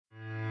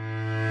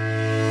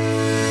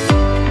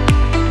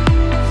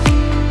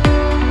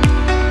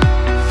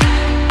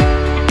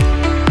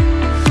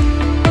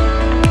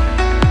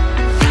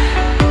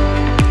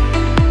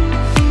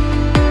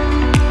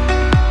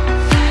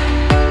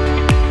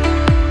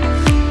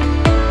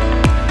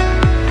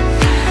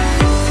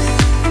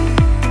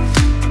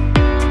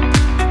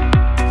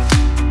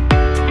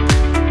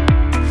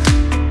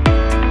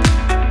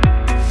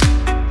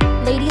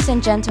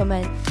and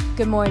gentlemen,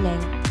 good morning.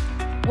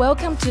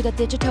 Welcome to the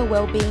Digital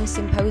Wellbeing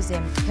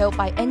Symposium held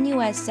by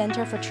NUS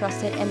Center for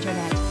Trusted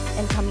Internet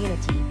and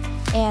Community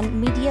and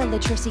Media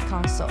Literacy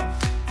Council.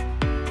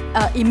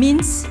 It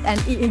means and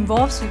it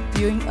involves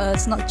viewing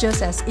us not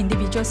just as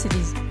individual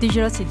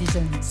digital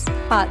citizens,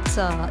 but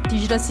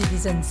digital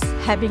citizens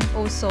having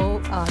also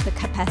the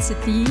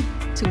capacity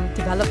to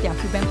develop their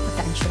human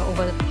potential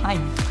over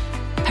time.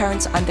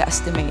 Parents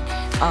underestimate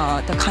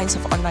the kinds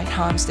of online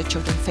harms that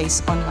children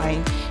face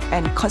online,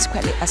 and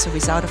consequently, as a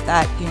result of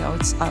that,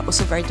 it's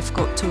also very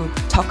difficult to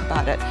talk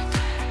about it.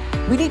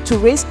 We need to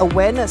raise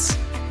awareness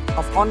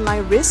of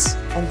online risks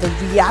and the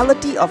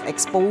reality of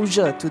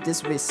exposure to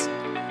this risk.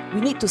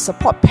 We need to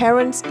support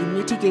parents in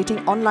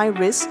mitigating online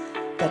risks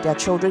that their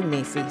children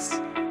may face.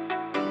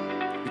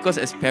 Because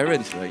as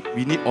parents, right,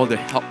 we need all the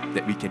help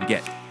that we can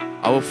get.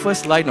 Our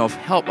first line of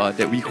help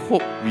that we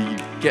hope we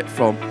get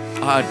from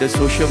the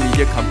social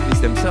media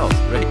companies themselves,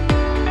 right?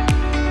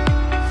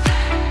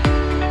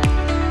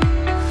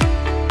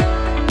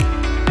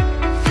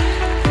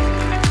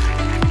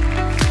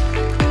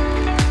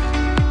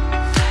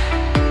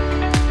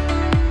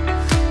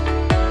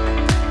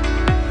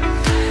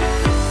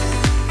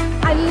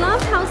 I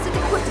love how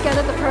CTIC put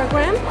together the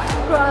program.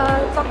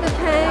 Dr.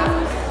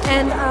 Tang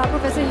and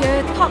Professor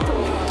Ye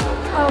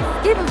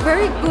gave a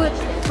very good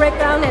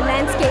breakdown and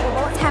landscape of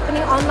what's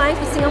happening online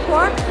for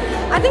Singapore.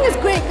 I think it's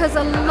great because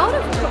a lot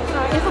of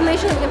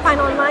information that we can find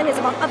online is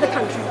about other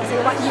countries,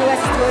 what US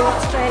is doing,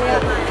 Australia.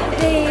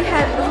 They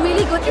had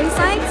really good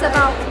insights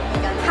about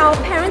how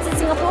parents in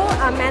Singapore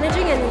are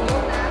managing and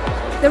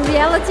the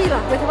reality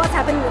with what's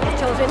happening with the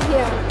children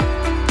here.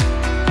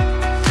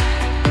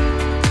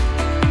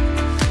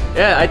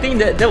 Yeah, I think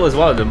that was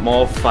one of the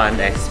more fun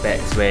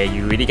aspects where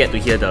you really get to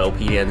hear the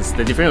opinions,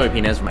 the different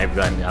opinions from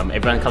everyone.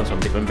 Everyone comes from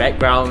different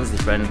backgrounds,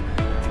 different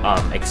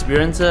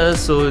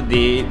experiences, so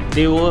they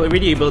were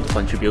really able to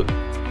contribute.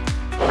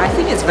 I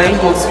think it's very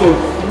useful.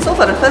 So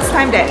for the first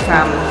time that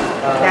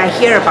I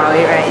hear about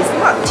it, right, it's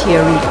not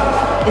theory.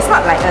 It's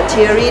not like a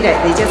theory that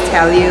they just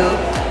tell you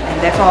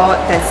and therefore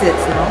that's it,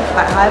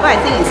 But however, I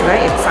think it's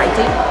very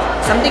exciting,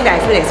 something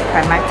that I feel is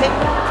pragmatic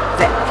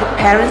that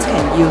parents can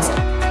use.